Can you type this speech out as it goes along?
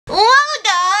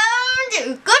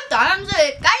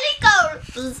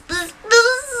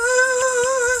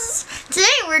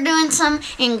we're doing some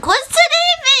Inquisitive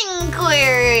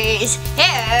inquiries.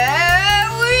 Here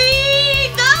we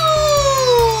go!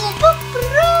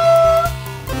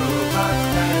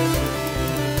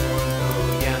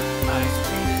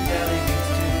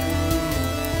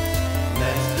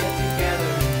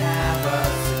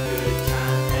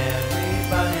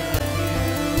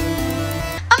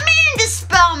 Amanda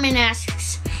Spellman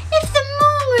asks, if the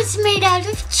moon was made out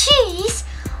of cheese,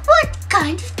 what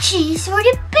kind of cheese would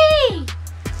it be?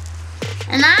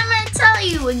 And I'm going to tell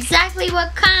you exactly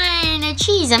what kind of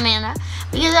cheese, Amanda,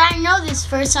 because I know this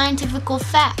for a scientific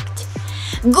fact.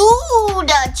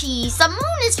 Gouda cheese. The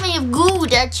moon is made of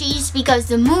Gouda cheese because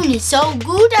the moon is so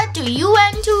Gouda to you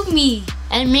and to me,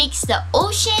 and makes the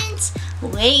oceans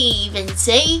wave and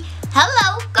say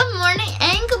hello, good morning,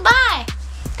 and goodbye.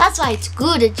 That's why it's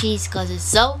Gouda cheese, because it's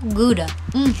so Gouda.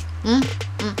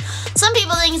 Some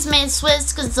people think it's made of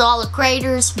Swiss because it's all the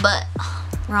craters, but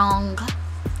wrong.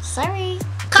 Sorry.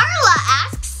 Carla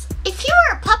asks, if you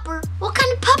were a pupper, what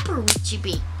kind of pupper would you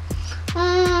be?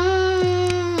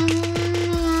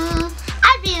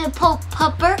 I'd be a Pope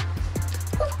pupper.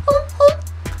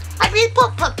 I'd be a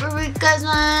Pope pupper because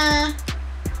I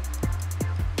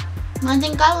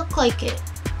think I look like it.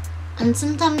 And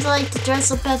sometimes I like to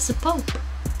dress up as a Pope.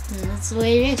 And that's the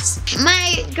way it is.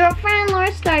 My girlfriend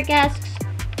Laura Stark asks,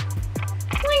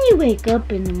 when you wake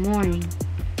up in the morning,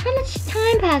 how much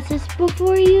time passes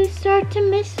before you start to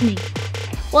miss me?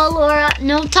 Well, Laura,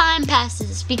 no time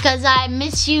passes because I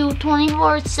miss you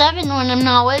 24/7 when I'm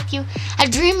not with you. I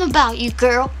dream about you,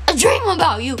 girl. I dream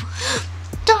about you.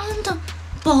 Dun, dun,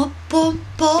 bum, bum,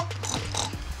 bum.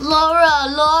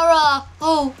 Laura,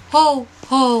 ho, ho,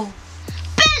 ho.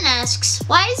 Ben asks,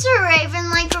 why is a raven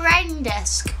like a writing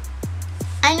desk?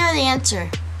 I know the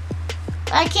answer,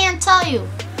 but I can't tell you.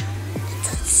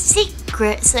 It's a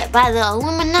secret set by the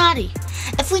Illuminati.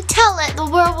 If we tell it, the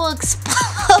world will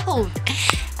explode.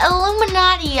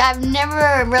 Illuminati, I've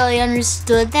never really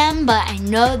understood them, but I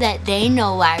know that they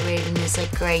know why Raven is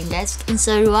like a writing desk, and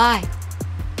so do I.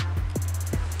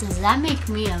 Does that make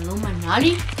me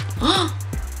Illuminati?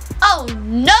 Oh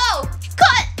no!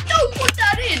 Cut! Don't put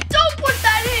that in! Don't put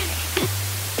that in!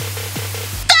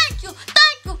 Thank you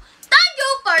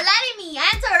for letting me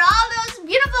answer all those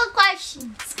beautiful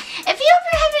questions. If you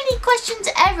ever have any questions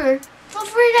ever, feel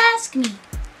free to ask me,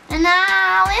 and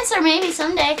I'll answer maybe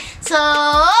someday. So,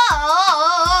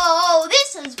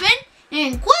 this has been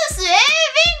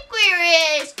Inquisitive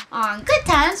Inquiries on Good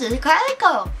Times with Karli.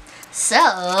 So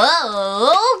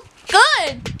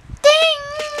good! Ding,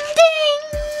 ding,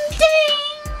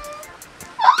 ding!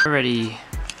 Ready.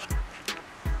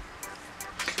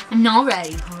 I'm not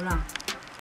ready. Hold on.